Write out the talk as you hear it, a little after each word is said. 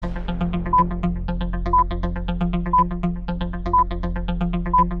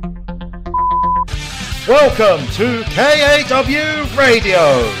Welcome to KAW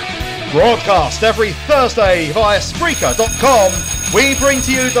Radio. Broadcast every Thursday via Spreaker.com, we bring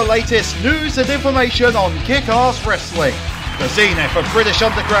to you the latest news and information on kick-ass wrestling, the zenith of British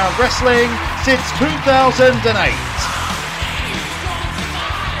underground wrestling since 2008.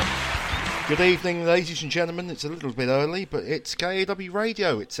 Good evening, ladies and gentlemen. It's a little bit early, but it's KAW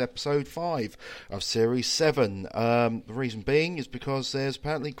Radio. It's episode 5 of Series 7. The reason being is because there's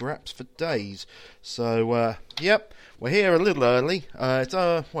apparently graps for days. So, yep, we're here a little early. It's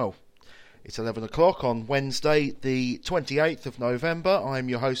 11 o'clock on Wednesday, the 28th of November. I'm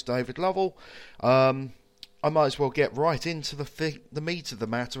your host, David Lovell. I might as well get right into the meat of the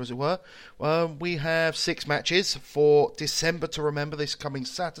matter, as it were. We have 6 matches for December to remember this coming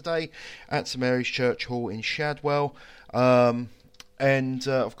Saturday at St Mary's Church Hall in Shadwell. Of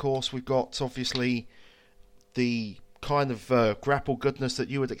course, we've got, obviously, the kind of grapple goodness that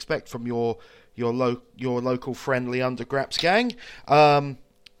you would expect from your local friendly Undergraps gang.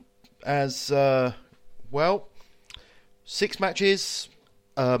 6 matches,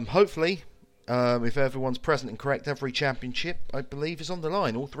 hopefully. If everyone's present and correct, every championship, I believe, is on the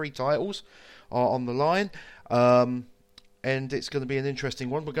line. All 3 titles are on the line. And it's going to be an interesting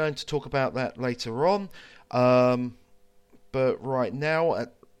one. We're going to talk about that later on. But right now,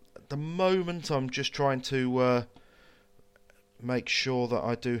 at the moment, I'm just trying to make sure that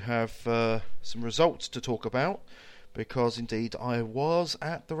I do have some results to talk about. Because, indeed, I was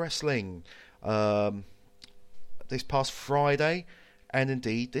at the wrestling this past Friday. And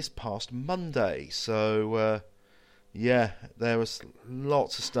indeed, this past Monday. So, there was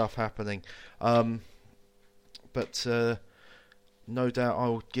lots of stuff happening. But no doubt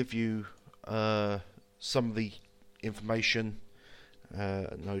I'll give you some of the information,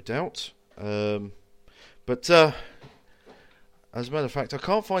 no doubt. As a matter of fact, I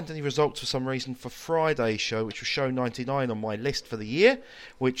can't find any results for some reason for Friday's show, which was show 99 on my list for the year,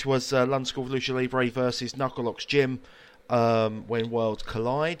 which was London School of Lucha Libre versus Knucklelock's Gym. When worlds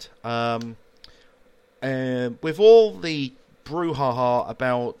collide, and with all the brouhaha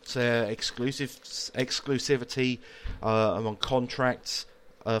about exclusivity among contracts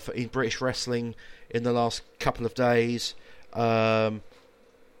in British wrestling in the last couple of days,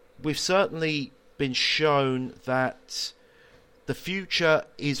 we've certainly been shown that the future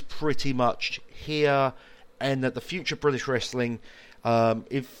is pretty much here, and that the future British wrestling,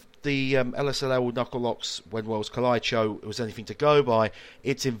 if the LSLL Knucklelocks When Worlds Collide show was anything to go by,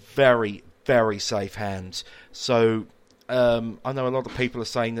 it's in very, very safe hands. So I know a lot of people are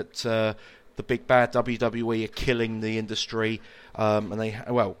saying that the big bad WWE are killing the industry,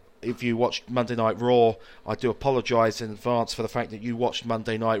 if you watched Monday Night Raw, I do apologise in advance for the fact that you watched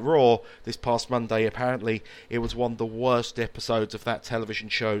Monday Night Raw this past Monday. Apparently it was one of the worst episodes of that television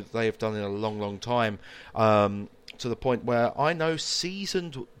show that they have done in a long, long time. To the point where I know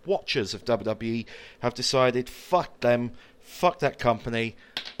seasoned watchers of WWE have decided, fuck them, fuck that company,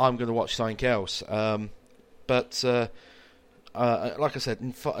 I'm going to watch something else. Like I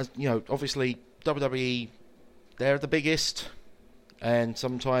said, obviously WWE, they're the biggest, and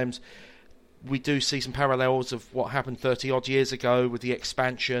sometimes we do see some parallels of what happened 30 odd years ago with the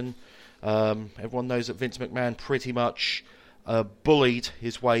expansion. Everyone knows that Vince McMahon pretty much bullied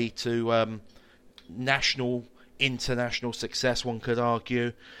his way to international success, one could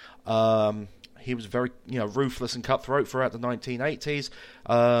argue. He was very, ruthless and cutthroat throughout the 1980s,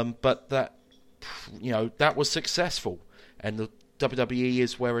 but that was successful, and the WWE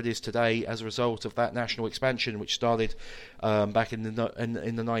is where it is today as a result of that national expansion, which started back in the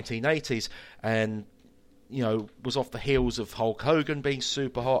 1980s, and was off the heels of Hulk Hogan being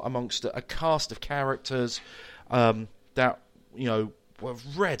super hot amongst a cast of characters that were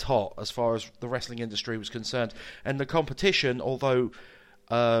red hot as far as the wrestling industry was concerned. And the competition, although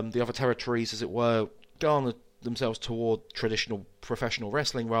the other territories, as it were, garnered themselves toward traditional professional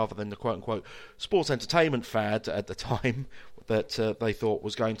wrestling rather than the quote-unquote sports entertainment fad at the time that they thought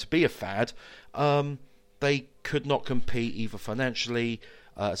was going to be a fad, they could not compete either financially,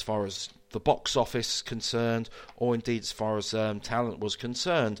 as far as the box office concerned, or indeed as far as talent was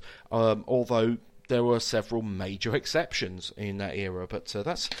concerned, although there were several major exceptions in that era. But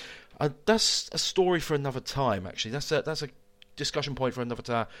that's a story for another time. Actually, that's a discussion point for another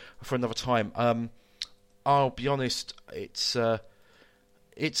time. I'll be honest. It's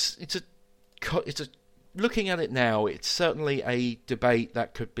looking at it now, it's certainly a debate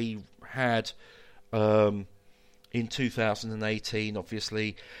that could be had in 2018,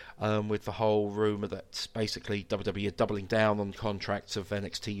 obviously, with the whole rumour that basically WWE are doubling down on contracts of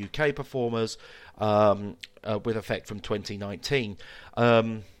NXT UK performers with effect from 2019.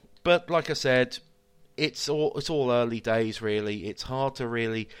 But like I said, it's all early days, really. It's hard to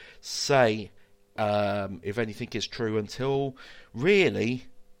really say if anything is true until really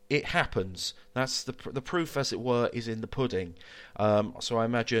it happens. That's the proof, as it were, is in the pudding. So I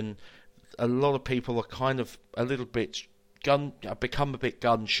imagine a lot of people are kind of a little bit become a bit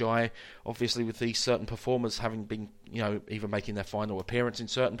gun shy, obviously, with these certain performers having been, either making their final appearance in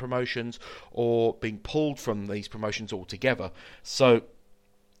certain promotions or being pulled from these promotions altogether. So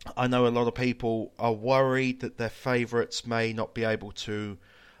I know a lot of people are worried that their favourites may not be able to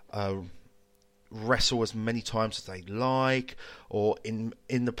wrestle as many times as they like, or in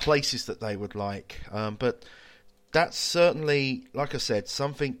the places that they would like. But that's certainly, like I said,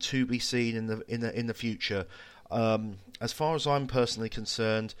 something to be seen in the future. As far as I'm personally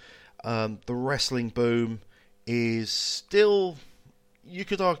concerned, the wrestling boom is still, you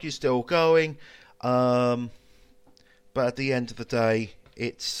could argue, still going. But at the end of the day,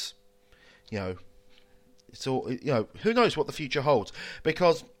 it's all, who knows what the future holds?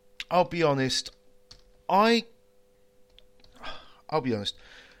 Because I'll be honest,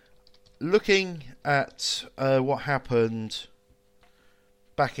 looking at what happened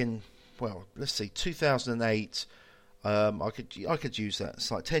back in, let's see, 2008. I could use that. It's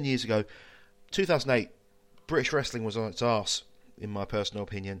like 10 years ago. 2008, British wrestling was on its arse, in my personal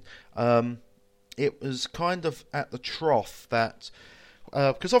opinion. It was kind of at the trough that,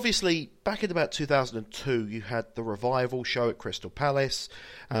 because obviously back in about 2002, you had the Revival show at Crystal Palace,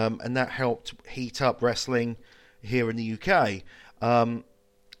 and that helped heat up wrestling here in the UK.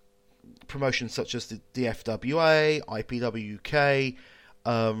 Promotions such as the FWA, IPW UK,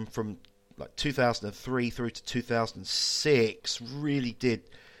 from like 2003 through to 2006 really did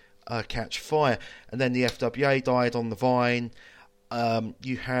catch fire, and then the FWA died on the vine.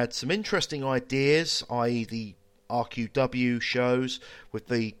 You had some interesting ideas, i.e. the RQW shows with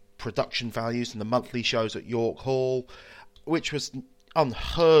the production values and the monthly shows at York Hall, which was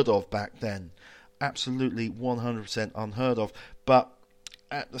unheard of back then. Absolutely 100% unheard of. But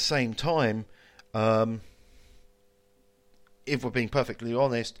at the same time, if we're being perfectly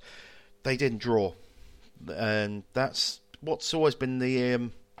honest, they didn't draw. And that's what's always been the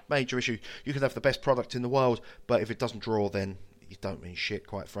major issue. You can have the best product in the world, but if it doesn't draw, then you don't mean shit,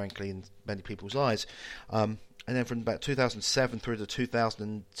 quite frankly, in many people's eyes. And then from about 2007 through to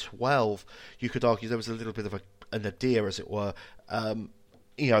 2012, you could argue there was a little bit of an nadir, as it were,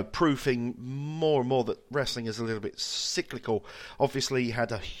 proving more and more that wrestling is a little bit cyclical. Obviously, you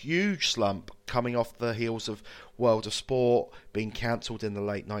had a huge slump coming off the heels of World of Sport being cancelled in the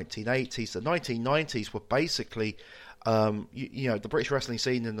late 1980s. The 1990s were basically, the British wrestling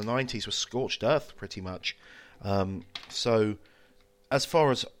scene in the 90s was scorched earth, pretty much. So, as far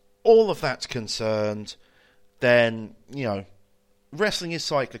as all of that's concerned, then, wrestling is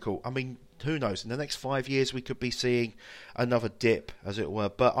cyclical. I mean, who knows? In the next 5 years, we could be seeing another dip, as it were.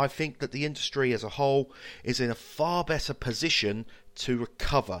 But I think that the industry as a whole is in a far better position to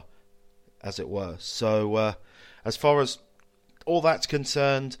recover, as it were. So, as far as all that's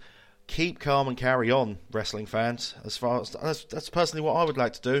concerned, keep calm and carry on, wrestling fans. As far as that's personally what I would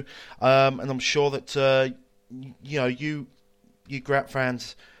like to do, and I'm sure that you Grap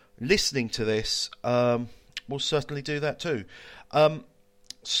fans listening to this will certainly do that too.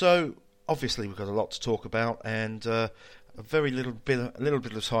 So obviously we've got a lot to talk about, and a little bit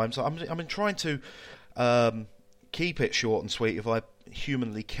of time. So I've been trying to keep it short and sweet if I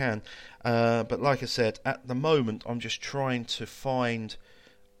humanly can. But like I said, at the moment I'm just trying to find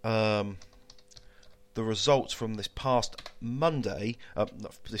the results from this past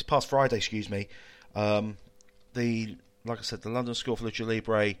Friday, excuse me. Like I said, the London School for Lucha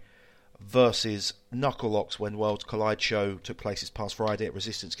Libre versus Knuckle Locks When Worlds Collide show took place this past Friday at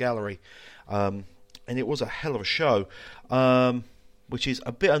Resistance Gallery. And it was a hell of a show, which is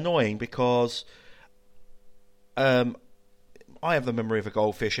a bit annoying because I have the memory of a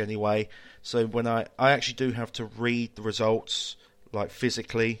goldfish anyway. So when I actually do have to read the results, like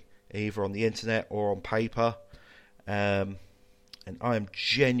physically, either on the internet or on paper, and I am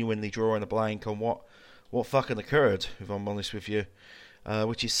genuinely drawing a blank on what fucking occurred, if I'm honest with you,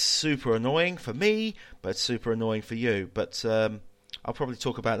 which is super annoying for me, but super annoying for you. But I'll probably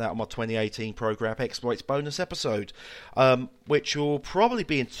talk about that on my 2018 Program Exploits bonus episode, which will probably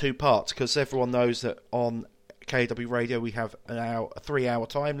be in 2 parts, because everyone knows that on KAW Radio we have a 3-hour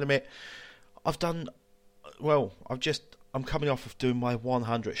time limit. I'm coming off of doing my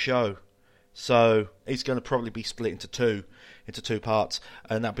 100th show, so it's going to probably be split into two parts,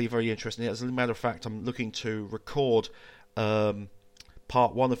 and that'll be very interesting. As a matter of fact, I'm looking to record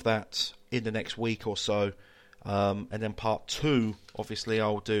part 1 of that in the next week or so, and then part 2, obviously,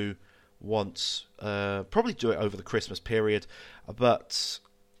 I'll do once. Probably do it over the Christmas period, but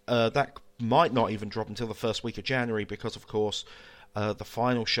that might not even drop until the first week of January because, of course, the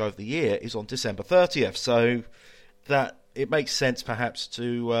final show of the year is on December 30th. So that it makes sense, perhaps,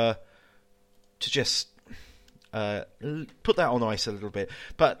 to just put that on ice a little bit.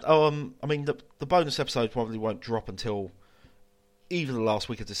 But I mean, the bonus episode probably won't drop until either the last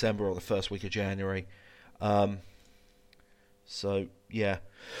week of December or the first week of January. So yeah.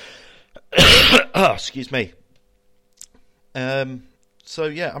 Excuse me. So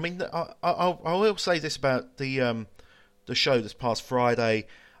yeah, I mean, I will say this about the show this past Friday.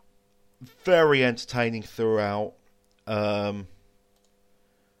 Very entertaining throughout. The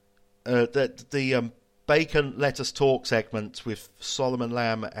Bacon Let Us Talk segment with Solomon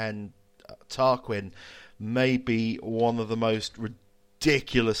Lamb and Tarquin may be one of the most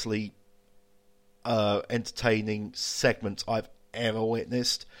ridiculously entertaining segments I've ever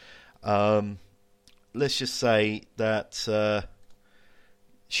witnessed. Let's just say that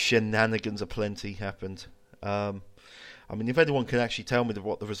shenanigans aplenty happened. I mean, if anyone can actually tell me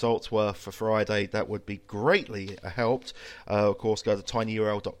what the results were for Friday, that would be greatly helped. Of course, go to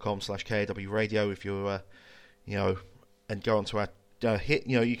tinyurl.com/KAW radio if you're, and go onto our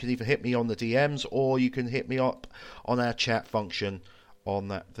you can either hit me on the DMs or you can hit me up on our chat function on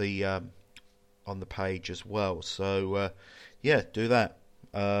the page as well. So yeah, do that,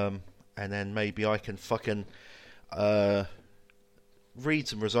 and then maybe I can fucking read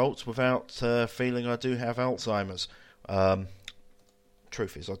some results without feeling I do have Alzheimer's.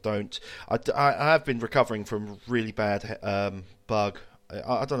 Truth is, I don't. I have been recovering from a really bad bug.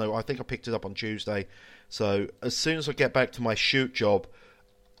 I don't know. I think I picked it up on Tuesday. So as soon as I get back to my shoot job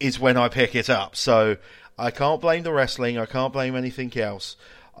is when I pick it up. So I can't blame the wrestling. I can't blame anything else.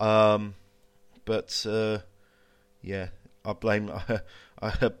 But yeah, I blame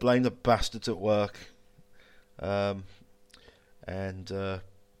the bastards at work. And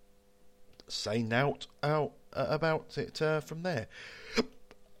say out about it from there.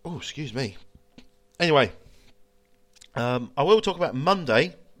 Oh, excuse me. Anyway, I will talk about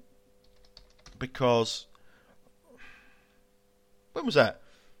Monday because when was that?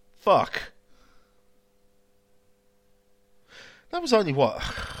 Fuck. That was only what?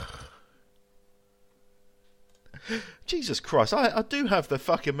 Jesus Christ! I do have the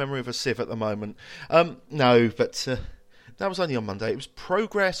fucking memory of a sieve at the moment. No, but that was only on Monday. It was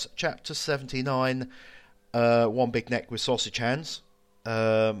Progress Chapter 79. One big neck with sausage hands.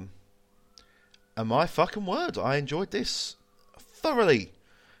 And my fucking word, I enjoyed this thoroughly.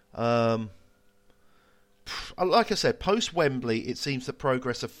 Like I said, post Wembley, it seems that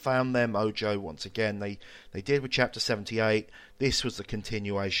Progress have found their mojo once again. They did with Chapter 78. This was the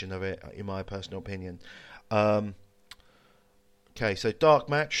continuation of it, in my personal opinion. Okay, so dark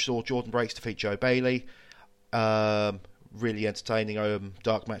match saw Jordan Breaks defeat Joe Bailey. Really entertaining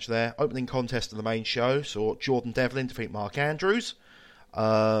dark match there. Opening contest of the main show saw Jordan Devlin defeat Mark Andrews.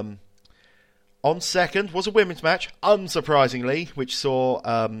 On second was a women's match, unsurprisingly, which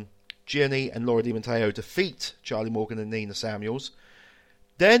saw Gianni and Laura Di Matteo defeat Charlie Morgan and Nina Samuels.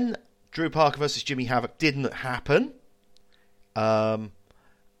 Then Drew Parker versus Jimmy Havoc didn't happen,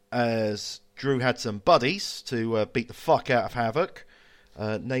 as Drew had some buddies to beat the fuck out of Havoc,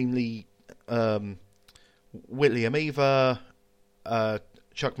 namely William Eva,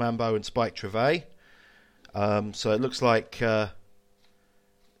 Chuck Mambo and Spike Trevay. So it looks like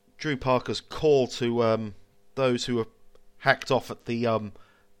Drew Parker's call to those who were hacked off at the,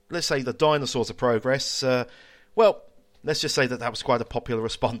 let's say, the Dinosaurs of Progress. Well, let's just say that was quite a popular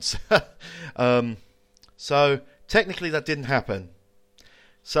response. So technically that didn't happen.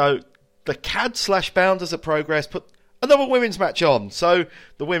 So the CAD/Bounders of Progress put another women's match on. So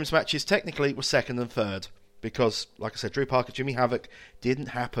the women's matches technically were second and third. Because, like I said, Drew Parker, Jimmy Havoc didn't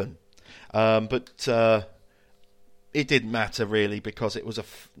happen. But it didn't matter, really, because it was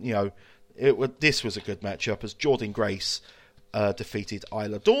this was a good matchup as Jordan Grace defeated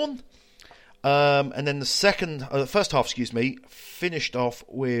Isla Dawn. And then the first half, finished off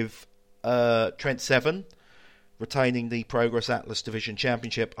with Trent Seven retaining the Progress Atlas Division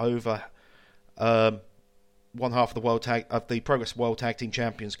Championship over one half of the Progress World Tag Team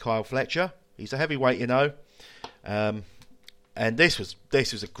Champions, Kyle Fletcher. He's a heavyweight, and this was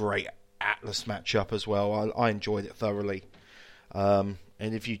a great Atlas matchup as well. I enjoyed it thoroughly. And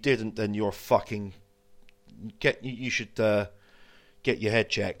if you didn't, then you're fucking you should get your head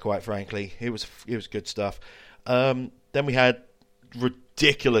checked. Quite frankly, it was good stuff. Then we had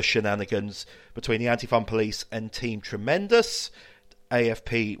ridiculous shenanigans between the Anti-Fun Police and Team Tremendous.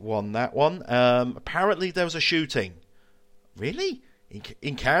 AFP won that one. Apparently there was a shooting. Really?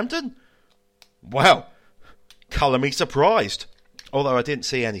 In Camden? Well, colour me surprised. Although I didn't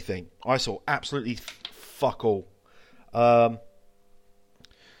see anything. I saw absolutely fuck all.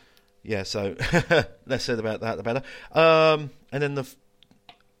 Yeah, so less said about that, the better. And then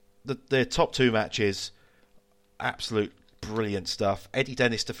the top two matches, absolute brilliant stuff. Eddie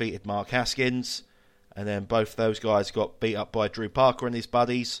Dennis defeated Mark Haskins, and then both those guys got beat up by Drew Parker and his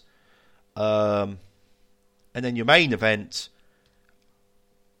buddies. And then your main event,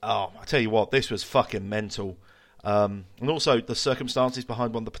 oh, I tell you what, this was fucking mental. And also the circumstances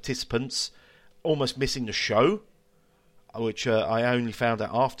behind one of the participants almost missing the show, which I only found out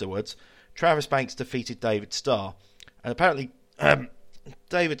afterwards. Travis Banks defeated David Starr, and apparently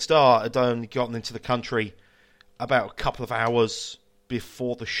David Starr had only gotten into the country about a couple of hours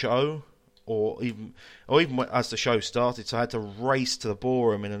before the show, or even as the show started. So I had to race to the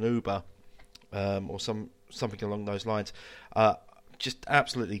ballroom in an Uber, or something along those lines. Just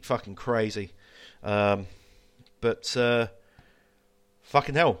absolutely fucking crazy. But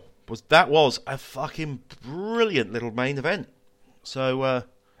fucking hell, that was a fucking brilliant little main event. So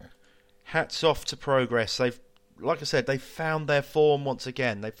hats off to Progress. They've, like I said, they found their form once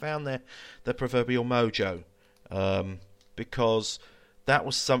again. They found their proverbial mojo, because that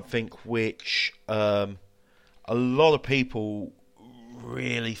was something which a lot of people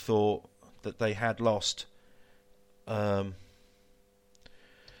really thought that they had lost. And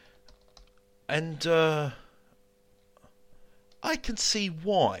I can see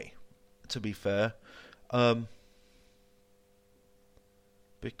why, to be fair.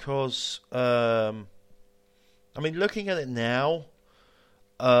 Because, I mean, looking at it now,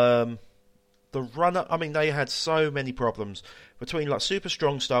 the run-up, I mean, they had so many problems between, like, Super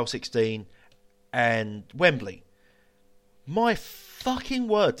Strong Style 16 and Wembley. My fucking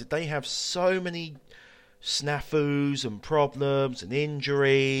word, did they have so many snafus and problems and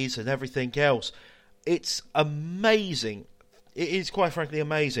injuries and everything else. It's amazing. It is quite frankly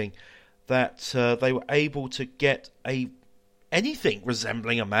amazing that they were able to get anything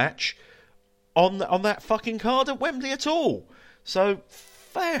resembling a match on that fucking card at Wembley at all. So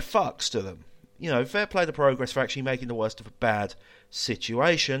fair fucks to them. You know, fair play to Progress for actually making the worst of a bad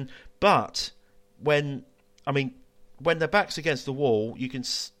situation. But when their back's against the wall, you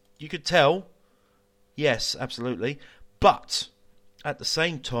could tell. Yes, absolutely. But at the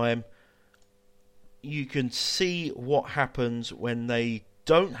same time, you can see what happens when they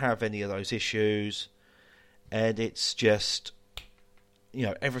don't have any of those issues, and it's just, you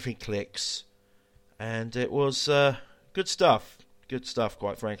know, everything clicks, and it was good stuff,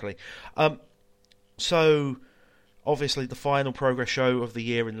 quite frankly. So, obviously, the final Progress show of the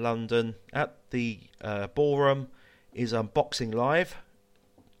year in London at the Ballroom is Unboxing Live.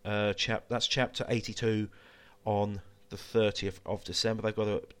 That's chapter 82 on the 30th of December. They've got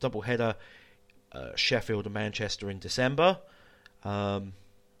a double header, Sheffield and Manchester in December. I'd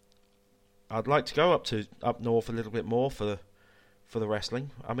like to go up north a little bit more for the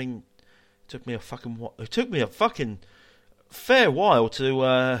wrestling. I mean, it took me a fucking fair while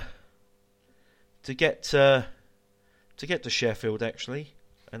to get to Sheffield, actually,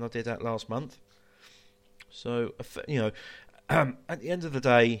 and I did that last month. So, you know, at the end of the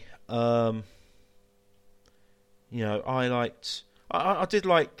day, you know, I did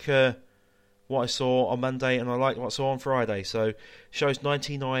like what I saw on Monday, and I liked what I saw on Friday. So shows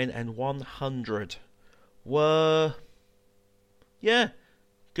 99 and 100 were, yeah,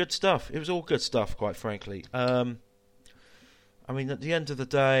 good stuff. It was all good stuff, quite frankly. I mean, at the end of the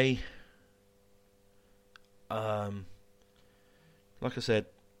day, like I said,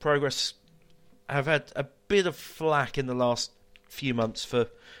 Progress have had a bit of flack in the last few months for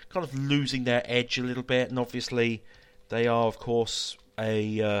kind of losing their edge a little bit, and obviously they are, of course,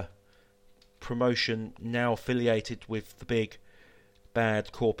 a promotion now affiliated with the big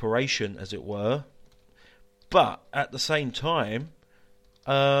bad corporation, as it were. But at the same time,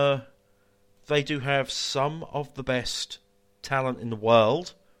 they do have some of the best talent in the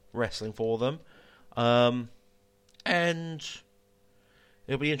world wrestling for them, and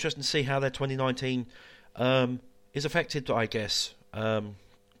it'll be interesting to see how their 2019 is affected, I guess.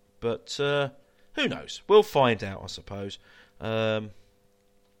 But who knows? We'll find out, I suppose.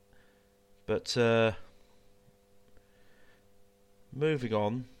 But moving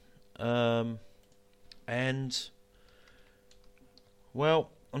on, and well,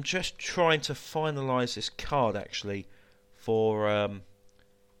 I'm just trying to finalise this card actually for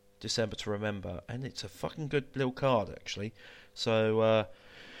December to remember, and it's a fucking good little card actually. So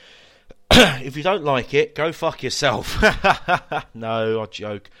if you don't like it, go fuck yourself. No,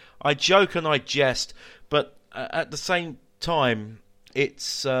 I joke and I jest, but at the same time,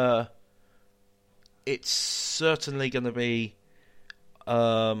 it's it's certainly going to be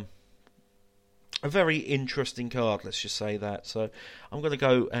a very interesting card, let's just say that. So I'm going to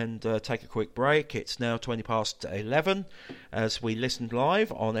go and take a quick break. It's now 20 past 11 as we listened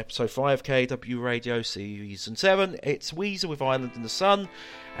live on episode 5 KAW Radio Season 7. It's Weezer with Island in the Sun,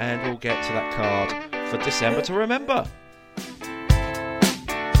 and we'll get to that card for December to remember.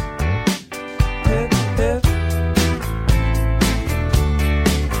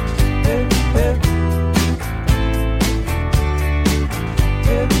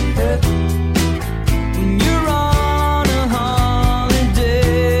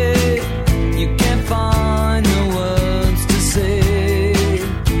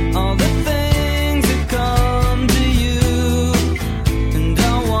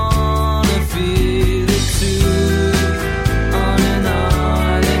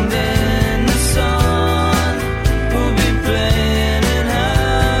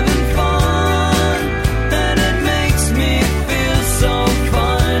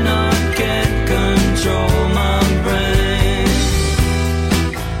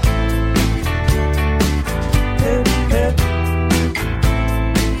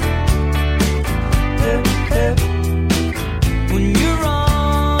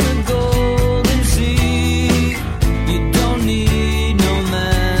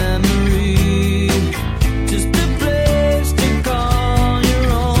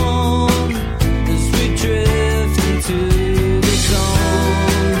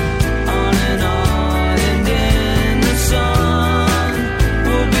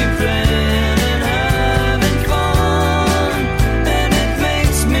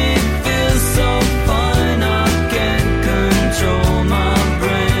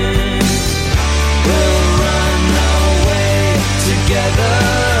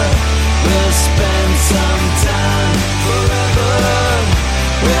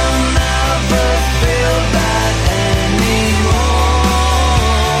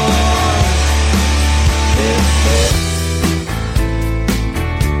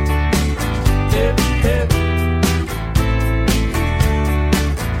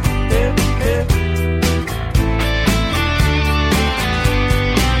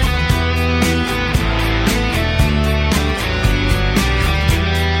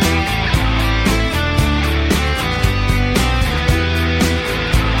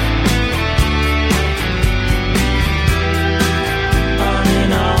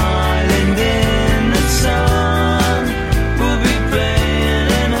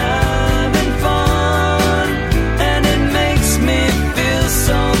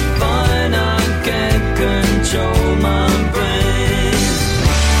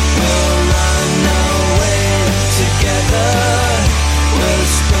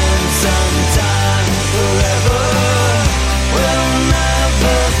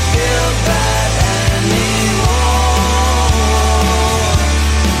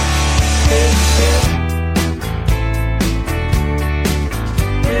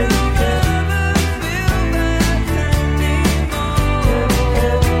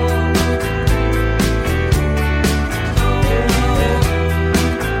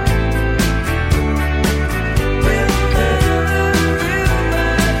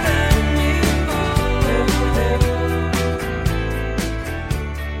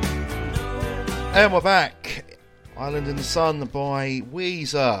 And we're back. Island in the Sun by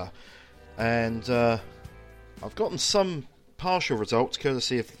Weezer. And I've gotten some partial results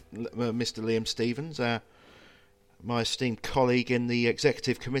courtesy of Mr. Liam Stevens, my esteemed colleague in the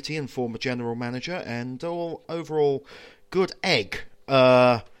executive committee and former general manager, and overall good egg.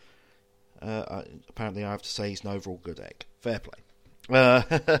 Apparently I have to say he's an overall good egg. Fair play.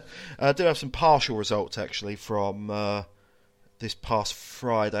 I do have some partial results actually from this past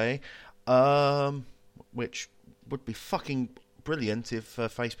Friday, which would be fucking brilliant if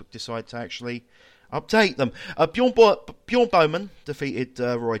Facebook decide to actually update them. Bjorn Bowman defeated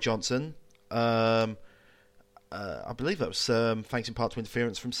Roy Johnson. I believe that was thanks in part to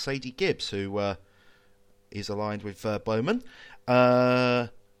interference from Sadie Gibbs, who is aligned with Bowman.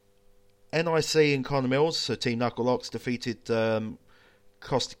 NIC and Connor Mills, so Team Knucklelocks, defeated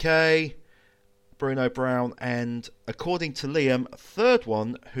Costa K, Bruno Brown, and according to Liam, a third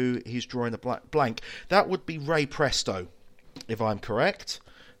one who he's drawing a blank. That would be Ray Presto, if I'm correct,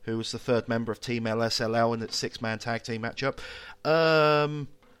 who was the third member of Team LSLL in that six-man tag team matchup. Again,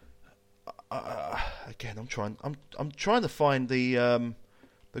 I'm trying to find the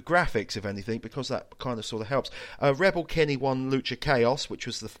graphics, if anything, because that kind of sort of helps. Rebel Kenny won Lucha Chaos, which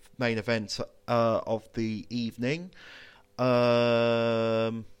was the main event of the evening.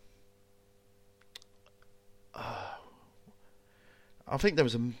 I think there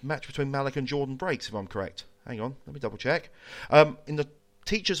was a match between Malik and Jordan Breaks, if I'm correct. Hang on, let me double check. In the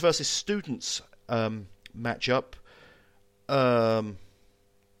teachers versus students matchup,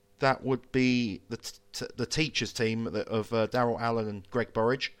 that would be the teachers team of Daryl Allen and Greg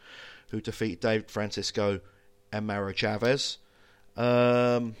Burridge, who defeated David Francisco and Mauro Chavez.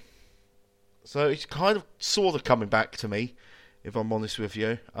 So it's kind of sort of coming back to me, if I'm honest with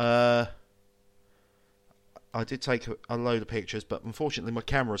you. I did take a load of pictures, but unfortunately my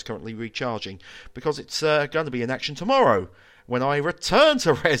camera is currently recharging because it's going to be in action tomorrow when I return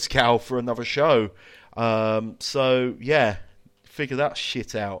to ResCal for another show. So, yeah, figure that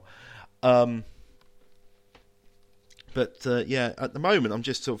shit out. But, yeah, at the moment I'm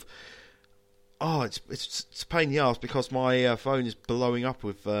just sort of... Oh, it's a pain in the arse because my phone is blowing up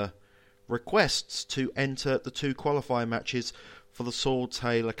with requests to enter the 2 qualifying matches for the Saul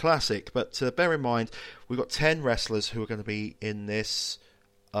Taylor Classic. But bear in mind, we've got 10 wrestlers who are going to be in this.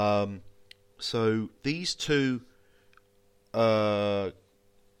 So these 2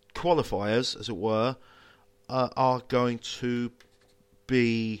 qualifiers, as it were, are going to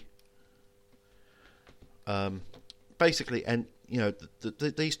be basically, and you know,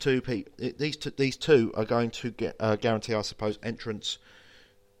 these two are going to get guarantee, I suppose, entrance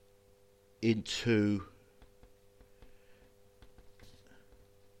into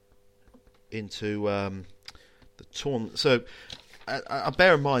the tournament. So I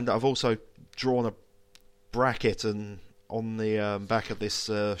bear in mind that I've also drawn a bracket and on the back of this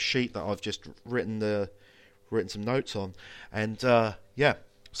sheet that I've just written some notes on, and yeah.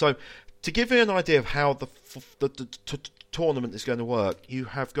 So to give you an idea of how the tournament is going to work, you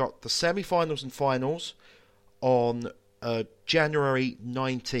have got the semi-finals and finals on January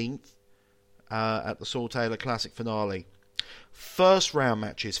 19th at the Saul Taylor Classic finale. First round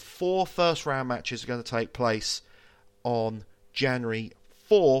matches, 4 first round matches are going to take place on January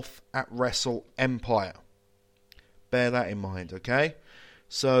 4th at Wrestle Empire. Bear that in mind, okay?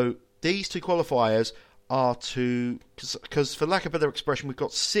 So these 2 qualifiers are to, because for lack of a better expression, we've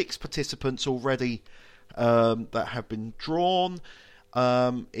got 6 participants already that have been drawn.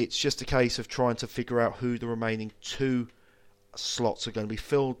 It's just a case of trying to figure out who the remaining 2 slots are going to be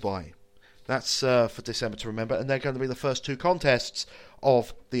filled by. That's for December to remember, and they're going to be the first 2 contests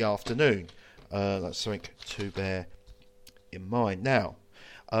of the afternoon. That's something to bear in mind. Now,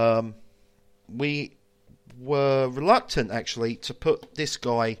 we were reluctant, actually, to put this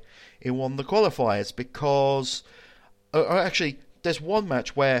guy in one of the qualifiers because... actually, there's one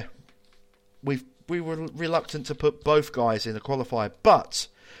match where we were reluctant to put both guys in a qualifier, but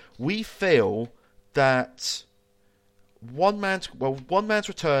we feel that one man's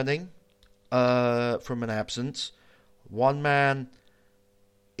returning from an absence. One man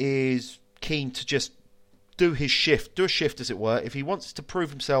is keen to just do a shift as it were. If he wants to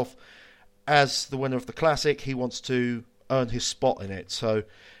prove himself as the winner of the Classic, he wants to earn his spot in it. So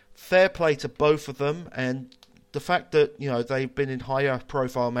fair play to both of them, and the fact that, you know, they've been in higher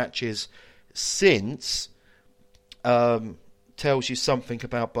profile matches since tells you something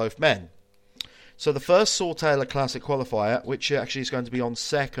about both men. So the first Saul Taylor Classic qualifier, which actually is going to be on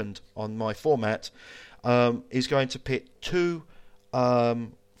second on my format, is going to pit 2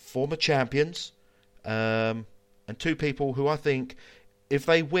 former champions and 2 people who I think, if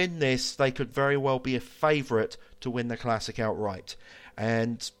they win this, they could very well be a favourite to win the Classic outright.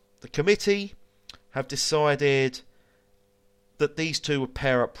 And the committee have decided that these 2 would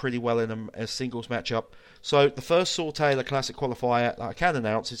pair up pretty well in a singles matchup. So the first Saul Taylor Classic qualifier that I can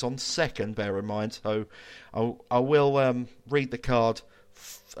announce is on second, bear in mind. So I will read the card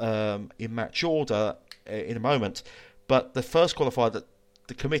in match order in a moment. But the first qualifier that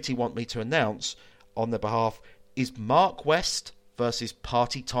the committee want me to announce on their behalf is Mark West versus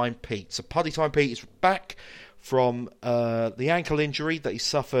Party Time Pete. So Party Time Pete is back from the ankle injury that he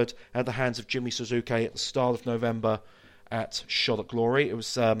suffered at the hands of Jimmy Suzuki at the start of November at Shot at Glory. It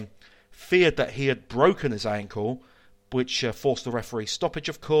was feared that he had broken his ankle, which forced the referee stoppage,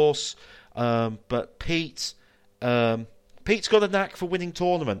 of course. But Pete's got a knack for winning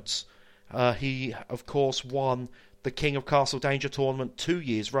tournaments. He, of course, won the King of Castle Danger tournament 2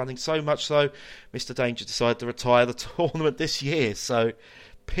 years running, so much so Mr. Danger decided to retire the tournament this year. So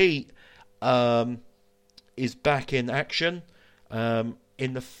Pete is back in action.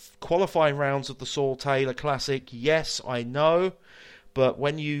 In the qualifying rounds of the Saul Taylor Classic, yes, I know, but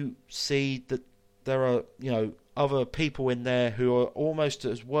when you see that there are, you know, other people in there who are almost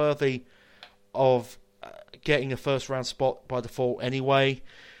as worthy of getting a first round spot by default anyway,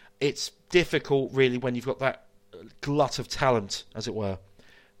 it's difficult really when you've got that glut of talent, as it were.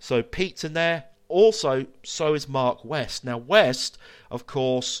 So Pete's in there, also, so is Mark West. Now, West, of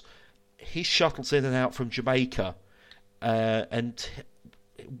course, he shuttles in and out from Jamaica. And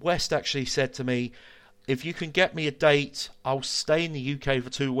West actually said to me, if you can get me a date, I'll stay in the UK for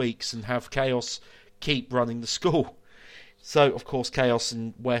 2 weeks and have Chaos keep running the school. So, of course, Chaos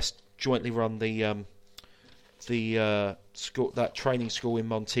and West jointly run the school, that training school in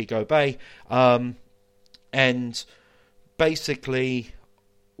Montego Bay. And basically,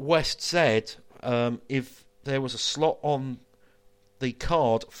 West said if there was a slot on the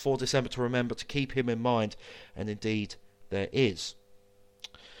card for December to Remember, to keep him in mind, and indeed there is.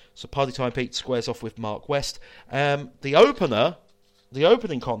 So Party Time Pete squares off with Mark West. The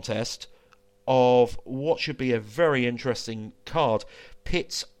opening contest of what should be a very interesting card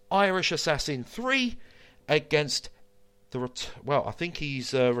pits Irish Assassin 3 against I think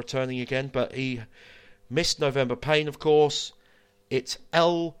he's returning again, but he missed November Pain, of course. It's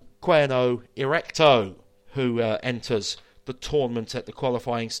El Cuerno Erecto who enters the tournament at the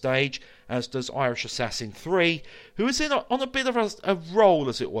qualifying stage, as does Irish Assassin 3, who is on a bit of a roll,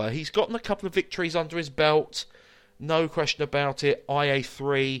 as it were. He's gotten a couple of victories under his belt, no question about it.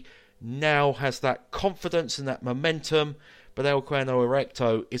 IA3 now has that confidence and that momentum, but El Cuerno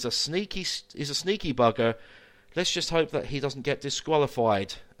Erecto is a sneaky bugger. Let's just hope that he doesn't get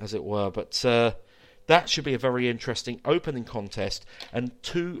disqualified, as it were. But that should be a very interesting opening contest. And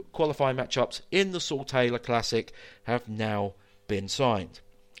 2 qualifying matchups in the Saul Taylor Classic have now been signed.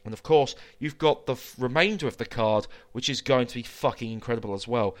 And of course, you've got the remainder of the card, which is going to be fucking incredible as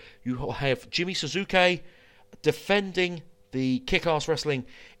well. You have Jimmy Suzuki defending the Kick-Ass Wrestling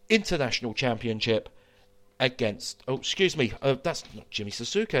International Championship against... Oh, excuse me. That's not Jimmy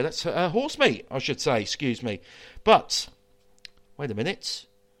Suzuki. That's Horsemeat, I should say. Excuse me. But, wait a minute.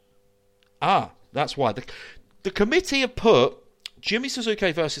 That's why. The committee have put Jimmy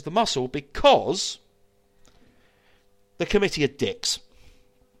Suzuki versus the Muscle because the committee are dicks.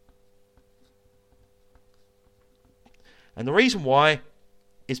 And the reason why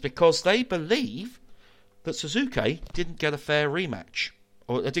is because they believe that Suzuki didn't get a fair rematch,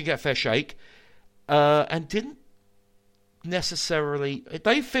 or didn't get a fair shake, and didn't necessarily...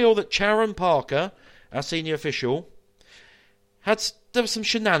 They feel that Sharon Parker, our senior official, there were some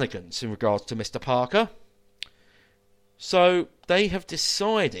shenanigans in regards to Mr. Parker. So they have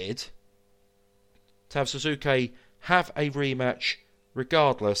decided to have Suzuki have a rematch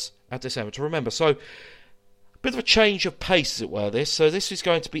regardless at December to Remember. So, a bit of a change of pace, as it were, this. So this is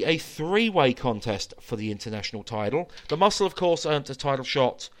going to be a 3-way contest for the international title. The Muscle, of course, earned a title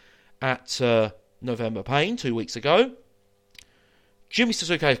shot at November Pain 2 weeks ago. Jimmy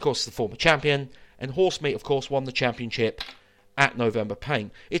Suzuki, of course, is the former champion. And Horsemeat, of course, won the championship at November Pain.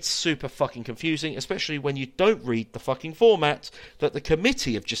 It's super fucking confusing, especially when you don't read the fucking format that the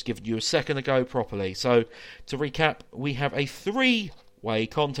committee have just given you a second ago properly. So, to recap, we have a 3-way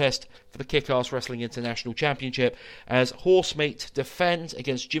contest for the Kick-Ass Wrestling International Championship as Horsemeat defends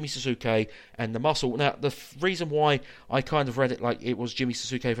against Jimmy Suzuki and the Muscle. Now, the reason why I kind of read it like it was Jimmy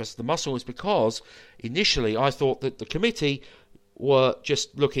Suzuki versus the Muscle is because initially I thought that the committee were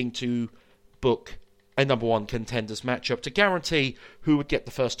just looking to book a number 1 contenders matchup to guarantee who would get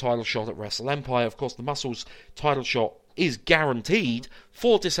the first title shot at Wrestle Empire. Of course, the Muscle's title shot is guaranteed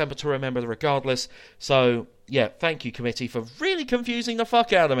for December to Remember regardless. So, yeah, thank you, committee, for really confusing the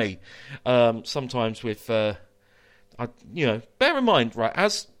fuck out of me. Sometimes with, bear in mind, right,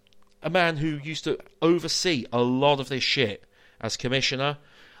 as a man who used to oversee a lot of this shit as commissioner,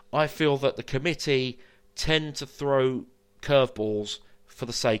 I feel that the committee tend to throw curveballs for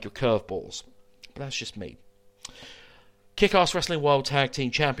the sake of curveballs. But that's just me. Kick-Ass Wrestling World Tag Team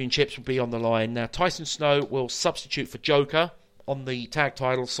Championships will be on the line. Now, Tyson Snow will substitute for Joker on the tag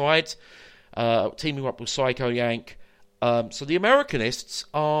title side, teaming up with Psycho Yank. So the Americanists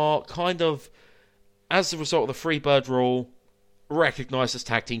are kind of, as a result of the Freebird rule, recognised as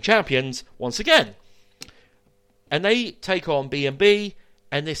tag team champions once again. And they take on B&B,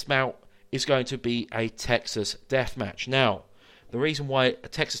 and this bout is going to be a Texas Death Match. Now, the reason why a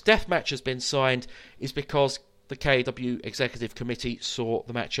Texas Death Match has been signed is because the KAW Executive Committee saw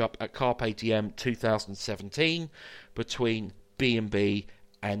the matchup at Carpe Diem 2017 between B&B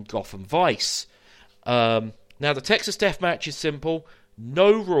and Gotham Vice. Now, the Texas Death Match is simple.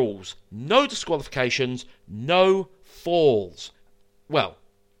 No rules, no disqualifications, no falls. Well,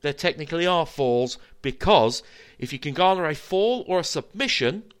 there technically are falls because if you can garner a fall or a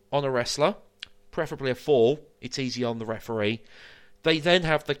submission on a wrestler, preferably a fall, it's easy on the referee, they then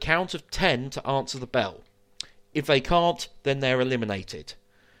have the count of 10 to answer the bell. If they can't, then they're eliminated.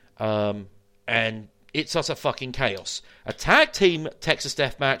 And it's utter fucking chaos. A tag team Texas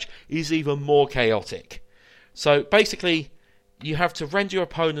Deathmatch is even more chaotic. So basically, you have to render your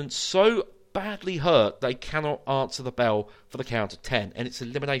opponent so badly hurt they cannot answer the bell for the count of 10. And it's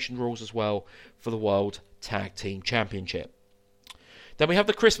elimination rules as well for the World Tag Team Championship. Then we have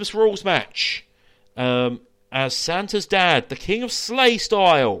the Christmas rules match. As Santa's dad, the King of Slay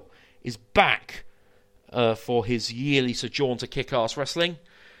Style, is back for his yearly sojourn to Kick-Ass Wrestling.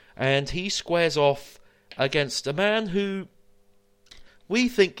 And he squares off against a man who we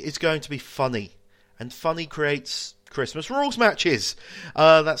think is going to be funny. And funny creates Christmas rules matches.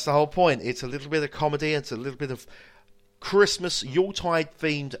 That's the whole point. It's a little bit of comedy. It's a little bit of Christmas Yuletide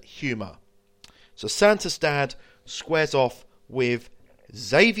themed humour. So Santa's dad squares off with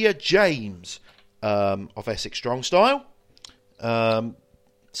Xavier James of Essex Strong Style.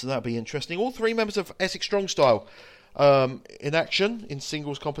 So that'll be interesting. All three members of Essex Strong Style in action in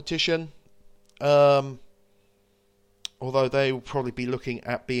singles competition. Although they will probably be looking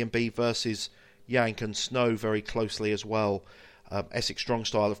at B&B versus Yank and Snow very closely as well. Essex Strong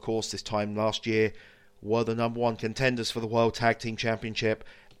Style, of course, this time last year were the number one contenders for the World Tag Team Championship,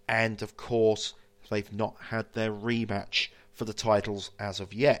 and of course they've not had their rematch for the titles as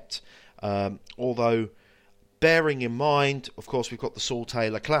of yet. Although, bearing in mind, of course, we've got the Saul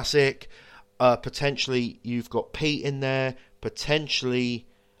Taylor Classic. Potentially, you've got Pete in there. Potentially,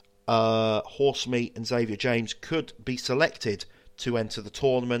 Horsemeat and Xavier James could be selected to enter the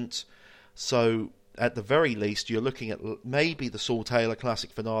tournament. So, at the very least, you're looking at maybe the Saul Taylor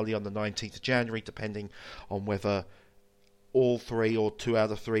Classic finale on the 19th of January, depending on whether all three or 2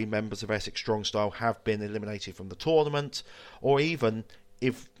 out of 3 members of Essex Strong Style have been eliminated from the tournament. Or even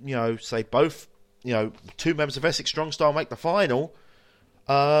if, say both, 2 members of Essex Strong Style make the final,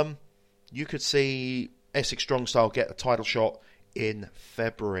 you could see Essex Strong Style get a title shot in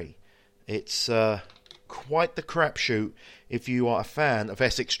February. It's quite the crapshoot if you are a fan of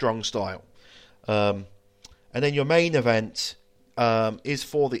Essex Strong Style. And then your main event is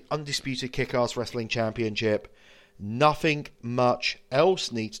for the Undisputed Kick-Ass Wrestling Championship. Nothing much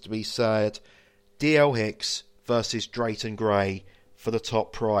else needs to be said. DL Hicks versus Drayton Gray for the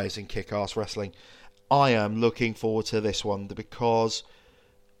top prize in Kick-Ass Wrestling. I am looking forward to this one because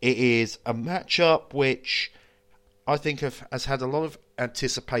it is a matchup which I think has had a lot of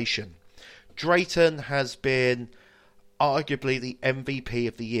anticipation. Drayton has been arguably the MVP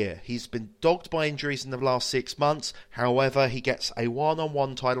of the year. He's been dogged by injuries in the last 6 months. However, he gets a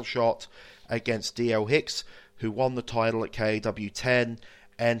one-on-one title shot against DL Hicks, who won the title at KAW 10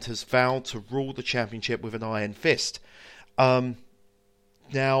 and has vowed to rule the championship with an iron fist. Now,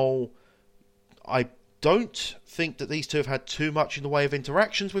 I don't think that these two have had too much in the way of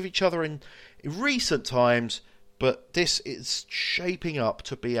interactions with each other in recent times, but this is shaping up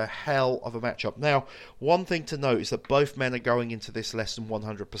to be a hell of a matchup. Now, one thing to note is that both men are going into this less than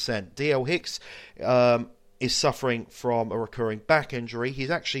 100%. DL Hicks is suffering from a recurring back injury. He's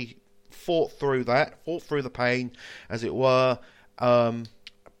actually fought through the pain, as it were,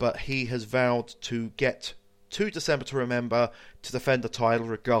 but he has vowed to get to December to Remember to defend the title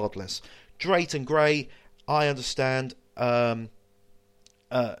regardless. Drayton Gray, I understand, has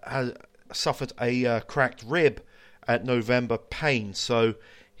suffered a cracked rib at November Pain, so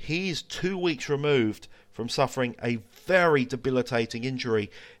he's 2 weeks removed from suffering a very debilitating injury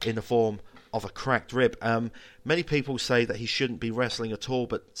in the form of a cracked rib. Many people say that he shouldn't be wrestling at all,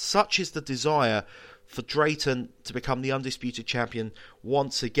 but such is the desire for Drayton to become the undisputed champion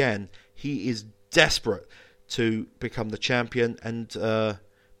once again. He is desperate to become the champion, and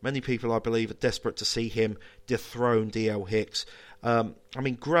many people, I believe, are desperate to see him dethrone DL Hicks.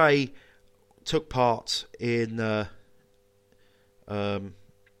 Gray took part in,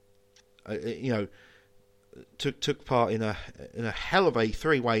 took part in a hell of a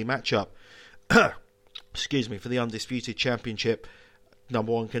 3-way matchup. Excuse me, for the Undisputed Championship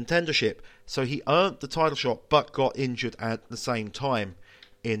number 1 contendership. So he earned the title shot, but got injured at the same time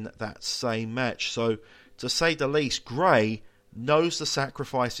in that same match. So, to say the least, Gray knows the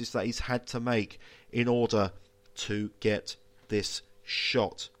sacrifices that he's had to make in order to get this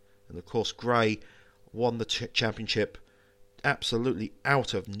shot. And of course, Gray won the championship absolutely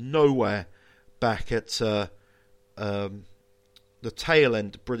out of nowhere back at the tail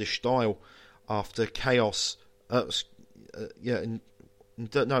end of British Style after Chaos. It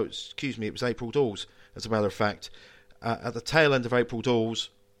was April Doors, as a matter of fact. At the tail end of April Doors,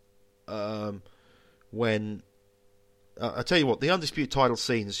 when I tell you what, the Undisputed title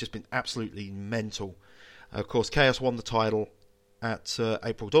scene has just been absolutely mental. Of course, Chaos won the title at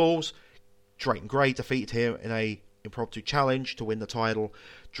April Doors. Drayton Gray defeated him in a impromptu challenge to win the title.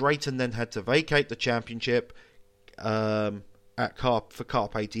 Drayton then had to vacate the championship for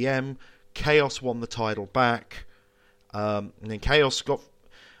Carpe Diem. Chaos won the title back. And then Chaos got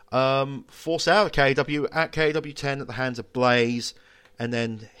forced out of KAW at KAW 10 at the hands of Blaze. And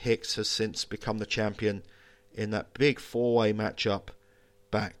then Hicks has since become the champion in that big 4-way matchup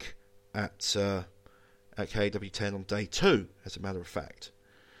back at KAW 10 on day 2, as a matter of fact.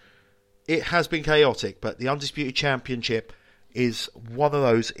 It has been chaotic, but the Undisputed Championship is one of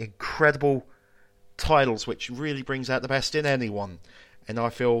those incredible titles which really brings out the best in anyone. And I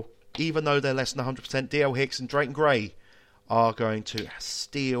feel, even though they're less than 100%, DL Hicks and Drayton Gray are going to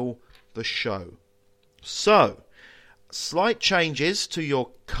steal the show. So, slight changes to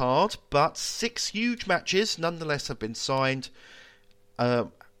your card, but 6 huge matches nonetheless have been signed.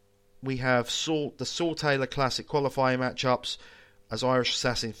 We have the Saul Taylor Classic qualifying matchups as Irish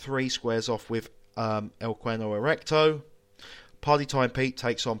Assassin 3 squares off with El Cuerno Erecto. Party Time Pete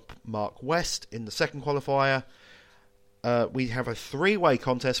takes on Mark West in the second qualifier. We have a 3-way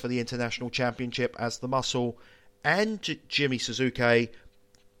contest for the International Championship as The Muscle and Jimmy Suzuki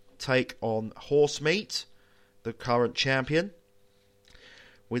take on Horsemeat, the current champion.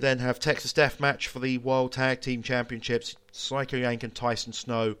 We then have Texas Deathmatch for the World Tag Team Championships. Psycho Yank and Tyson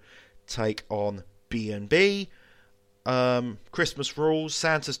Snow take on B&B. Christmas Rules,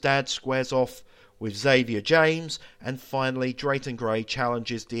 Santa's Dad squares off with Xavier James. And finally, Drayton Gray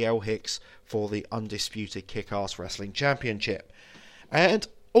challenges DL Hicks for the Undisputed Kick-Ass Wrestling Championship. And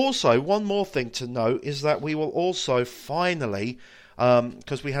also, one more thing to note is that we will also finally,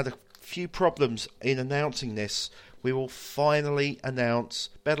 because we had a few problems in announcing this, we will finally announce,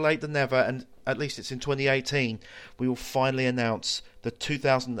 better late than never, and at least it's in 2018, we will finally announce the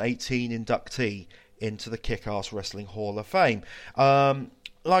 2018 inductee into the Kick-Ass Wrestling Hall of Fame.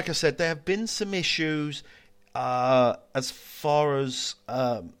 Like I said, there have been some issues as far as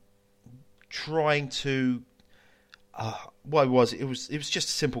trying to... what it was just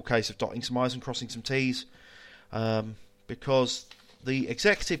a simple case of dotting some I's and crossing some T's, because the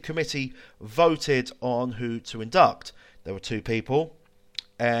executive committee voted on who to induct. There were 2 people,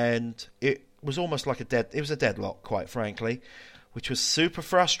 and it was almost like it was a deadlock, quite frankly, which was super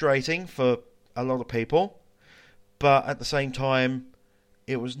frustrating for a lot of people. But at the same time,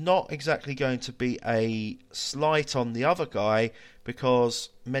 it was not exactly going to be a slight on the other guy, because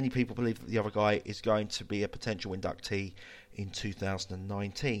many people believe that the other guy is going to be a potential inductee in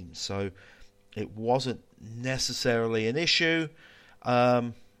 2019. So it wasn't necessarily an issue.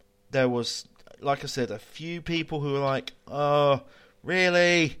 There was, like I said, a few people who were like, oh,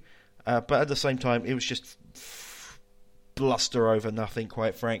 really? But at the same time, it was just bluster over nothing,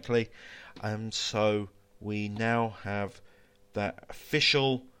 quite frankly. And so we now have that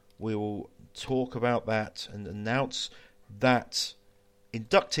official. We will talk about that and announce that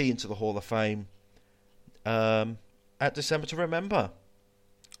inductee into the Hall of Fame at December to Remember.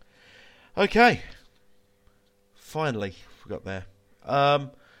 Okay. Finally, we got there.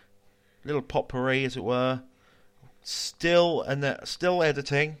 Little potpourri, as it were. Still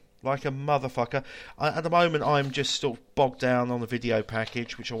editing like a motherfucker. At the moment, I'm just sort of bogged down on the video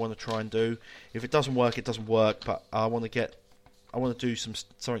package, which I want to try and do. If it doesn't work, it doesn't work. But I want to do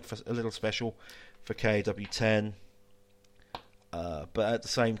something a little special for KAW 10. But at the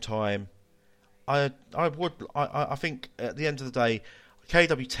same time, I think at the end of the day,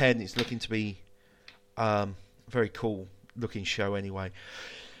 KAW 10 is looking to be a very cool looking show anyway.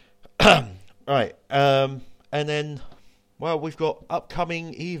 Right, and then, well, we've got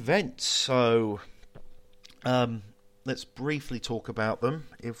upcoming events, so let's briefly talk about them,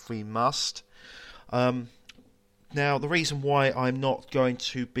 if we must. Now, the reason why I'm not going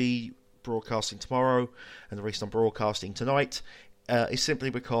to be broadcasting tomorrow, and the reason I'm broadcasting tonight, is simply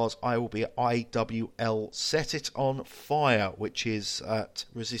because I will be at IWL Set It On Fire, which is at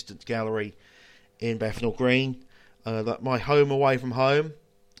Resistance Gallery in Bethnal Green. That my home away from home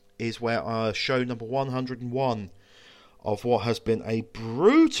is where show number 101 of what has been a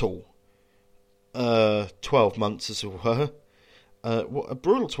brutal 12 months, as it were. A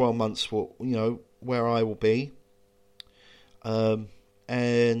brutal 12 months for, where I will be.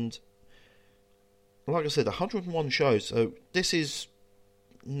 And like I said, 101 shows, so this is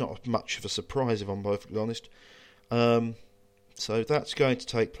not much of a surprise, if I'm perfectly honest. So that's going to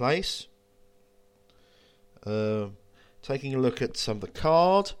take place. Taking a look at some of the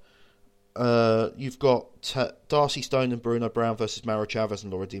card, you've got Darcy Stone and Bruno Brown versus Mauro Chavez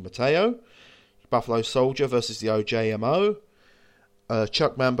and Laura Di Matteo. Buffalo Soldier versus the OJMO.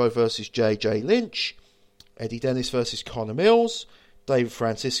 Chuck Mambo versus JJ Lynch. Eddie Dennis versus Connor Mills. David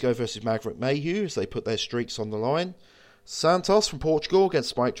Francisco versus Maverick Mayhew as they put their streaks on the line. Santos from Portugal against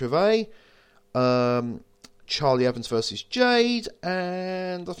Spike Trivet. Charlie Evans versus Jade.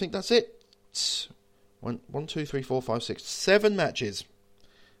 And I think that's it. 1, 2, 3, 4, 5, 6, 7 matches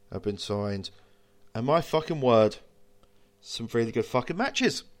have been signed. And my fucking word, some really good fucking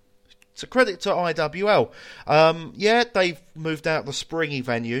matches. It's a credit to IWL. Yeah, they've moved out the springy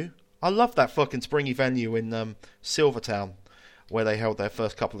venue. I love that fucking springy venue in Silvertown, where they held their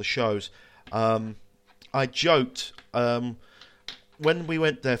first couple of shows. I joked when we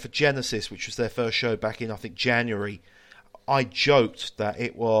went there for Genesis, which was their first show back in, I think, January. I joked that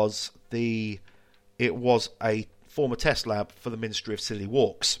it was a former test lab for the Ministry of Silly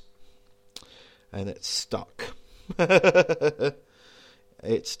Walks, and it stuck.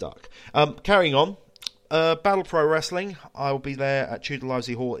 It stuck. Carrying on, Battle Pro Wrestling. I will be there at Tudor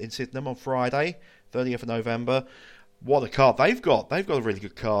Livesey Hall in Sydenham on Friday, 30th of November. What a card they've got. They've got a really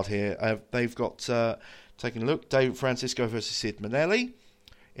good card here. They've got, taking a look, David Francisco versus Sid Manelli.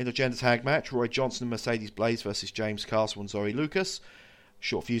 Intergender tag match, Roy Johnson and Mercedes Blaze versus James Castle and Zoe Lucas.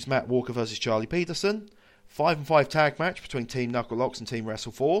 Short fuse, Matt Walker versus Charlie Peterson. 5-5 tag match between Team Knuckle Locks and Team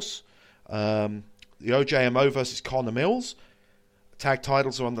Wrestle Force. The OJMO versus Connor Mills. Tag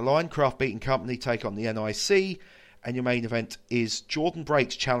titles are on the line. Craft Beating Company take on the NIC. And your main event is Jordan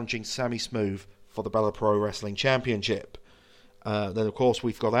Breaks challenging Sammy Smooth for the Bellator Pro Wrestling Championship. Then, of course,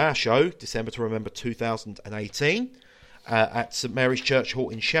 we've got our show, December to Remember 2018, at St Mary's Church Hall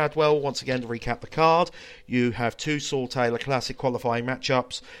in Shadwell. Once again, to recap the card, you have 2 Saul Taylor Classic qualifying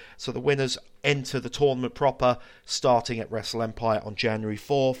matchups. So the winners enter the tournament proper, starting at Wrestle Empire on January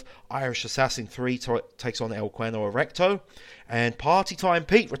 4th. Irish Assassin 3 takes on El Cuerno Erecto. And Party Time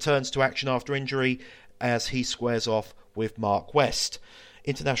Pete returns to action after injury as he squares off with Mark West.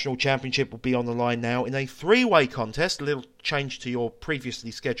 International Championship will be on the line now in a 3-way contest, a little change to your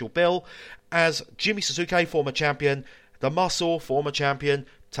previously scheduled bill, as Jimmy Suzuki, former champion, The Muscle, former champion,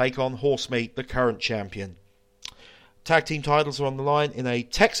 take on Horsemeat, the current champion. Tag team titles are on the line in a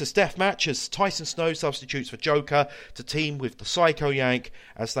Texas Death Match as Tyson Snow substitutes for Joker to team with the Psycho Yank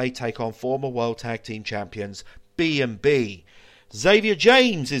as they take on former World Tag Team Champions B&B. Xavier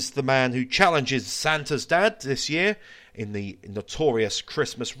James is the man who challenges Santa's dad this year in the notorious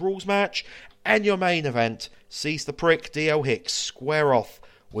Christmas Rules match. And your main event sees the prick D.L. Hicks square off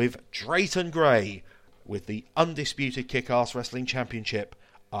with Drayton Gray, with the undisputed Kick-Ass Wrestling Championship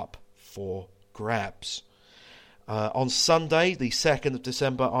up for grabs. On Sunday, the 2nd of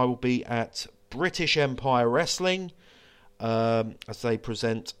December, I will be at British Empire Wrestling as they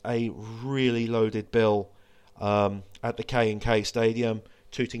present a really loaded bill at the K&K Stadium,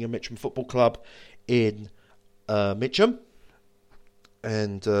 Tooting and Mitcham Football Club in Mitcham.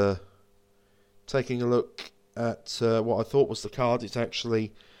 And taking a look at what I thought was the card, it's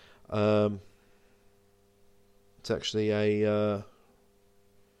actually the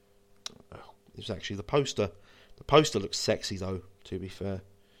poster. The poster looks sexy though, to be fair.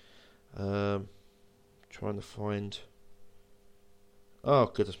 Trying to find. Oh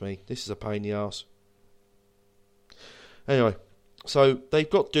goodness me, this is a pain in the arse. Anyway, so they've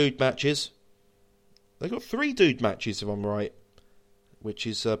got dude matches. They've got 3 dude matches, if I'm right, which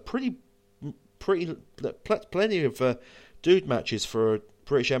is plenty of dude matches for a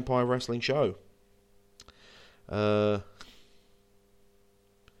British Empire Wrestling show. And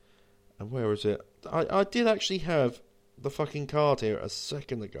where is it? I did actually have the fucking card here a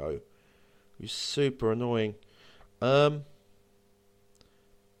second ago. It was super annoying.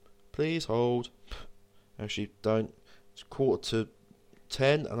 Please hold. Actually, don't. It's 9:45,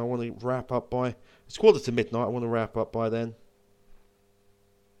 and I want to wrap up by. It's 9:45 to midnight. I want to wrap up by then.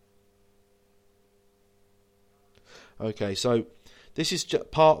 Okay, so this is just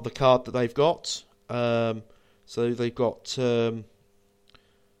part of the card that they've got. So they've got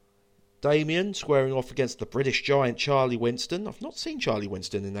Damien squaring off against the British giant Charlie Winston. I've not seen Charlie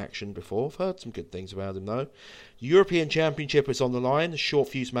Winston in action before. I've heard some good things about him though. The European Championship is on the line. Short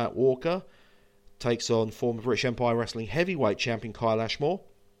fuse Matt Walker takes on former British Empire Wrestling heavyweight champion Kyle Ashmore.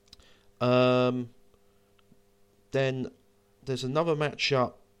 Then there's another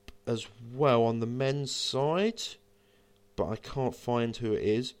matchup as well on the men's side, but I can't find who it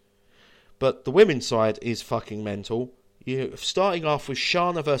is. But the women's side is fucking mental. You're starting off with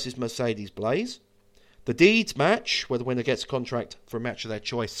Shana versus Mercedes Blaze. The Deeds match, where the winner gets a contract for a match of their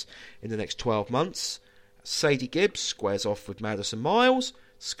choice in the next 12 months. Sadie Gibbs squares off with Madison Miles,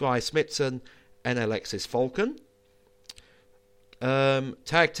 Sky Smithson, and Alexis Falcon.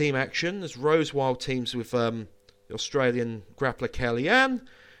 Tag team action as Rose Wild teams with the Australian grappler Kellyanne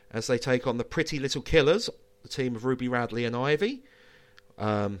as they take on the Pretty Little Killers, the team of Ruby Radley and Ivy.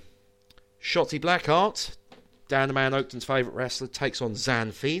 Shotzi Blackheart Dan the Man Oakton's favourite wrestler, takes on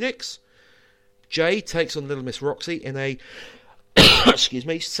Zan Phoenix. Jay takes on Little Miss Roxy in a excuse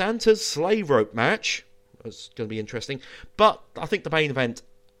me, Santa's sleigh rope match. It's going to be interesting. But I think the main event,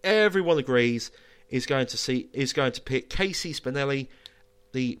 everyone agrees, is going to pick Casey Spinelli,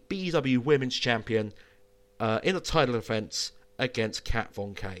 the BW Women's Champion, in a title defense against Kat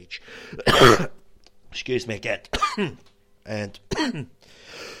Von Cage. Excuse me again. And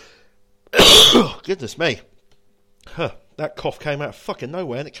goodness me, that cough came out of fucking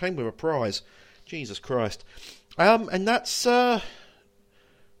nowhere, and it came with a prize. Jesus Christ. And that's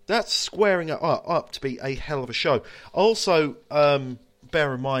squaring it up to be a hell of a show. Also,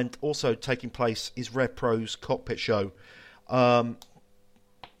 bear in mind, also taking place is Rev Pro's Cockpit Show.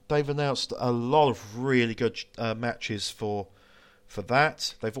 They've announced a lot of really good matches for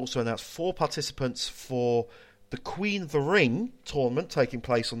that. They've also announced 4 participants for the Queen of the Ring tournament taking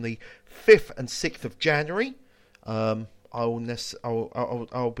place on the 5th and 6th of January. I'll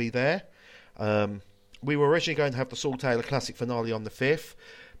be there. We were originally going to have the Saul Taylor Classic finale on the 5th,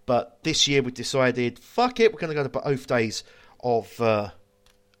 but this year we decided, fuck it, we're going to go to both days of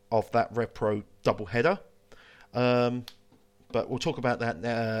that Rev Pro doubleheader. But we'll talk about that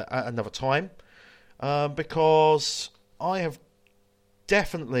at another time, because I have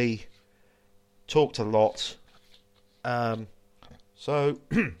definitely talked a lot. So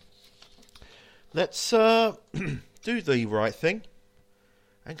let's do the right thing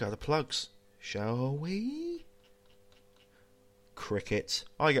and go to plugs, shall we? Crickets.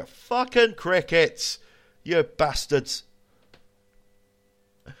 I got fucking crickets, you bastards.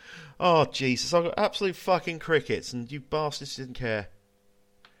 Oh, Jesus, I got absolute fucking crickets, and you bastards didn't care.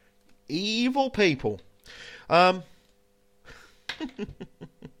 Evil people. Okay,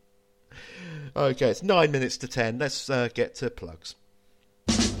 it's 9 minutes to 10. Let's get to plugs.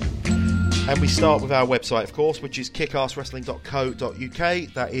 And we start with our website, of course, which is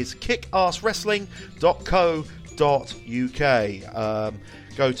kickasswrestling.co.uk. That is kickasswrestling.co.uk.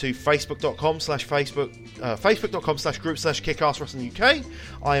 Go to facebook.com/group/kickasswrestlinguk.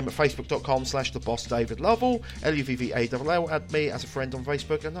 I am at facebook.com/thebossdavidlovell, LUVVALL. Add me as a friend on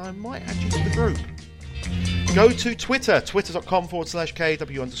Facebook, and I might add you to the group. Go to Twitter,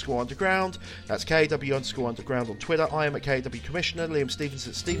 twitter.com/KW_underground. That's KW_underground on Twitter. I am at KW Commissioner. Liam Stevens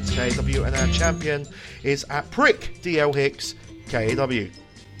at Stevens KW, and our champion is at Prick DL Hicks KW.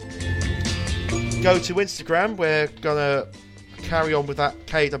 Go to Instagram. We're gonna carry on with that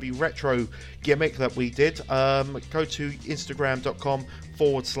KW retro gimmick that we did. Go to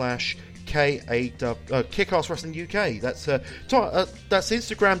Instagram.com/Kickass Wrestling UK. That's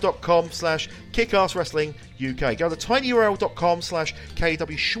Instagram.com/Kickass Wrestling UK. Go to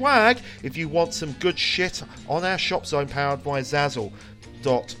tinyurl.com/KW Schwag if you want some good shit on our shop zone powered by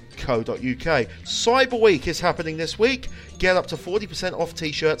Zazzle.co.uk. Cyber Week is happening this week. Get up to 40% off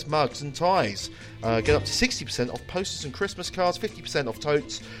t-shirts, mugs and ties. Get up to 60% off posters and Christmas cards, 50% off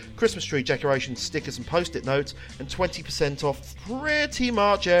totes, Christmas tree decorations, stickers and post-it notes, and 20% off pretty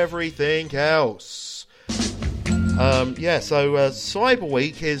much everything else. So Cyber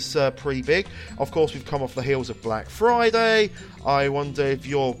Week is pretty big. Of course, we've come off the heels of Black Friday. I wonder if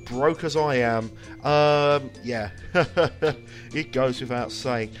you're broke as I am. It goes without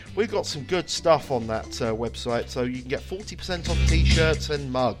saying. We've got some good stuff on that website, so you can get 40% off t-shirts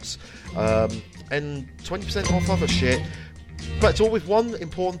and mugs, and 20% off other shit. But it's all with one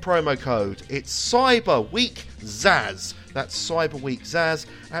important promo code. It's Cyber Week Zaz. That's Cyber Week Zaz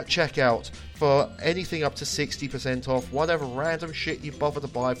at checkout for anything up to 60% off whatever random shit you bother to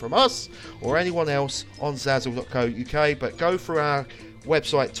buy from us or anyone else on Zazzle.co.uk. But go through our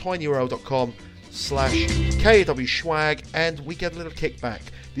website tinyurl.com/KW Schwag and we get a little kickback.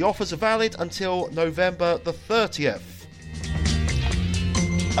 The offers are valid until November the 30th.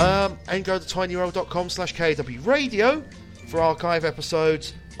 And go to tinyurl.com/KW Radio for archive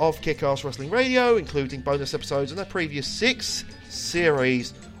episodes of Kick-Ass Wrestling Radio, including bonus episodes and the previous 6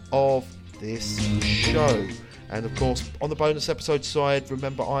 series of this show. And of course, on the bonus episode side,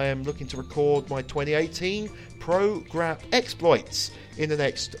 remember I am looking to record my 2018 Pro Grap exploits in the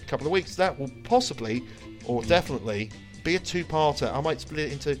next couple of weeks. That will possibly, or definitely, be a 2-parter. I might split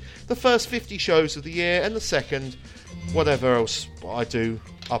it into the first 50 shows of the year and the second, whatever else I do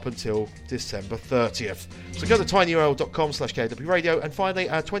up until December 30th. So go to tinyurl.com/KW Radio, and finally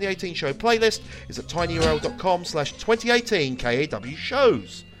our 2018 show playlist is at tinyurl.com/2018 KAW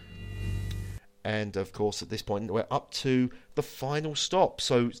shows. And of course at this point we're up to the final stop,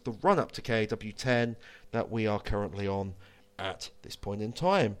 so it's the run up to KAW 10 that we are currently on, at this point in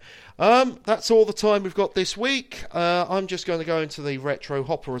time. That's all the time we've got this week. I'm just going to go into the retro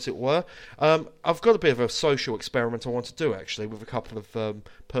hopper, as it were. I've got a bit of a social experiment I want to do, actually, with a couple of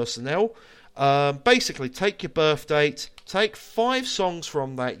personnel. Basically, take your birth date, take 5 songs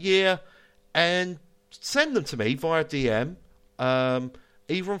from that year, and send them to me via DM,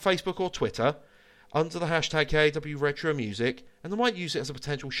 either on Facebook or Twitter, under the hashtag KAW Retro Music, and I might use it as a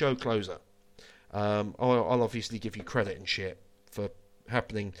potential show closer. I'll obviously give you credit and shit for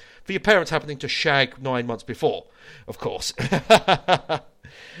your parents happening to shag 9 months before, of course.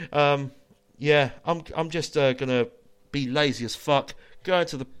 Yeah, I'm just gonna be lazy as fuck, go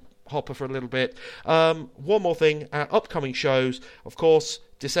into the hopper for a little bit. One more thing, our upcoming shows, of course.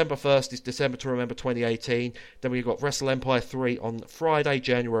 December 1st is December to Remember 2018. Then we've got Wrestle Empire 3 on Friday,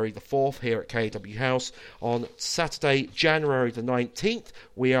 January the 4th here at KW House. On Saturday, January the 19th,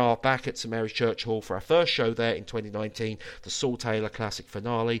 we are back at St Mary's Church Hall for our first show there in 2019, the Saul Taylor Classic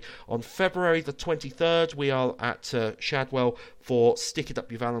Finale. On February the 23rd, we are at Shadwell for Stick It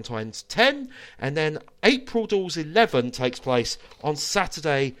Up Your Valentine's 10. And then April Doors 11 takes place on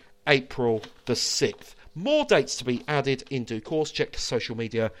Saturday, April the 6th. More dates to be added in due course. Check social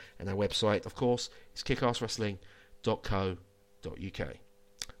media, and our website, of course, is kickasswrestling.co.uk.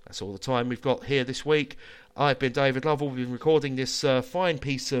 That's all the time we've got here this week. I've been David Lovell. We've been recording this fine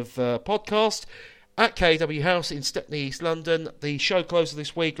piece of podcast at KW House in Stepney, East London. The show closer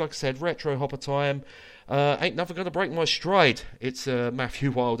this week, like I said, Retro Hopper time. Ain't nothing going to break my stride. It's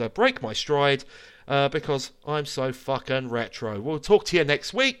Matthew Wilder. Break my stride because I'm so fucking retro. We'll talk to you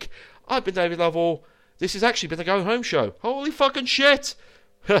next week. I've been David Lovell. This has actually been a Go Home show. Holy fucking shit!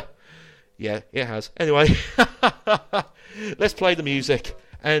 Yeah, it has. Anyway, let's play the music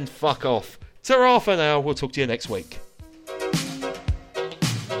and fuck off. Ta-ra for now. We'll talk to you next week.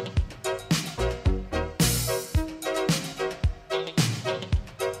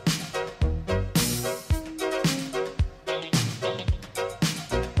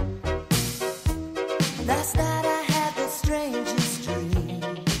 Last night I had the strangest dream.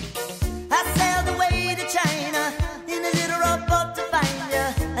 I sailed away to China in a little rowboat to find you,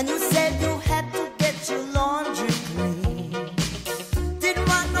 and you said you had to get your laundry clean. Didn't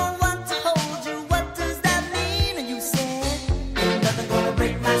want no one to hold you. What does that mean? And you said, ain't nothing gonna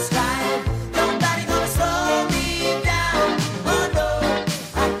break my stride. Nobody gonna slow me down. Oh no,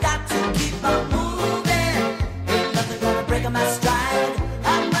 I got to keep on moving. Ain't nothing gonna break my stride.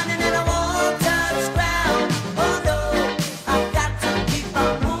 I'm running and I won't touch ground. Oh no, I got to keep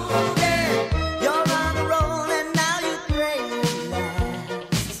on moving. You're on a roll and now you pray it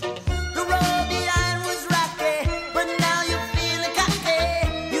lasts. The road behind was rocky, but now you're feeling cocky.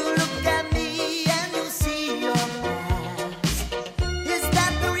 You look at me and you see your past. Is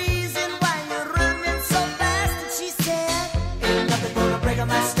that the reason why you're running so fast? And she said, ain't nothing gonna break on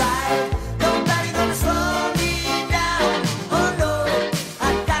my stride. Nobody gonna slow me down. Oh no,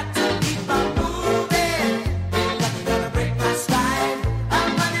 I got to keep on moving. Ain't nothing gonna break my stride.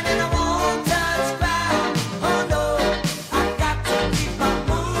 I'm running and I won't touch ground. Oh no, I got to keep on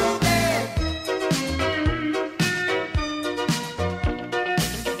moving.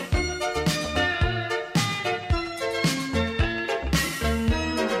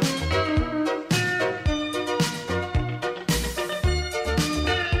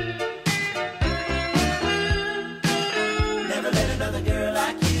 Never let another girl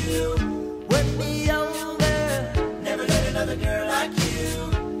like you work me over. Never let another girl like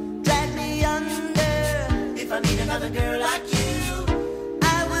you drag me under. If I meet another girl like you,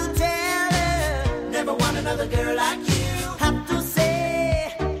 I will tell her. Never want another girl like you.